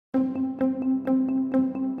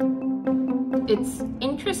It's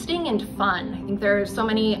interesting and fun. I think there are so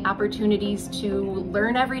many opportunities to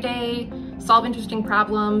learn every day, solve interesting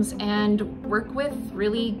problems, and work with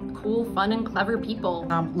really cool, fun, and clever people.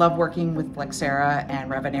 Love working with Flexera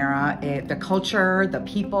and Revenera. The culture, the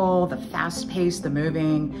people, the fast pace, the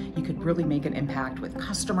moving, you could really make an impact with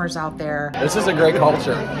customers out there. This is a great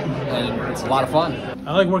culture, and it's a lot of fun.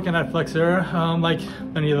 I like working at Flexera, like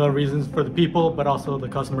many other reasons, for the people, but also the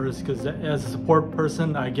customers, because as a support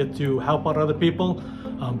person, I get to help out other people,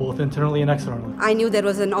 both internally and externally. I knew there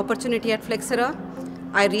was an opportunity at Flexera.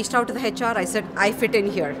 I reached out to the HR, I said, I fit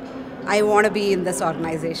in here. I want to be in this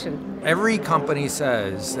organization. Every company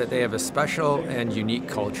says that they have a special and unique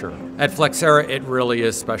culture. At Flexera, it really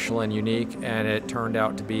is special and unique, and it turned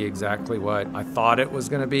out to be exactly what I thought it was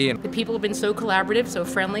going to be. The people have been so collaborative, so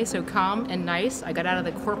friendly, so calm and nice. I got out of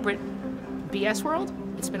the corporate BS world.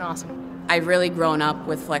 It's been awesome. I've really grown up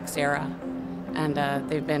with Flexera, and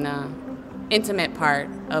they've been an intimate part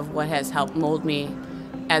of what has helped mold me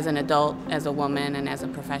as an adult, as a woman, and as a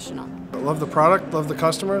professional. I love the product, love the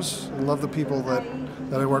customers, and love the people that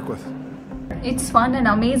I work with. It's fun and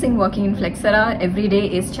amazing working in Flexera. Every day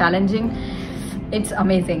is challenging. It's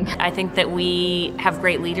amazing. I think that we have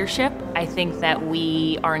great leadership. I think that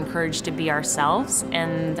we are encouraged to be ourselves,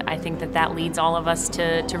 and I think that that leads all of us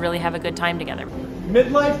to really have a good time together.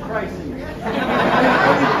 Midlife crisis. What do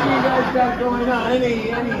you guys got going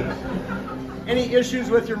on? Any issues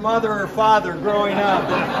with your mother or father growing up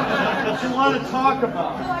that you want to talk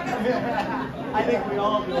about? I think we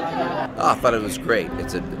all do on that. I thought it was great.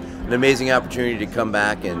 It's an amazing opportunity to come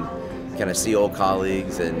back and kind of see old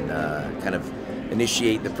colleagues and kind of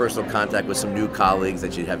initiate the personal contact with some new colleagues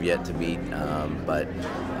that you'd have yet to meet. But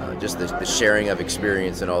just the sharing of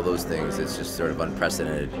experience and all those things, it's just sort of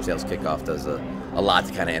unprecedented. Sales kickoff does a lot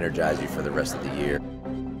to kind of energize you for the rest of the year.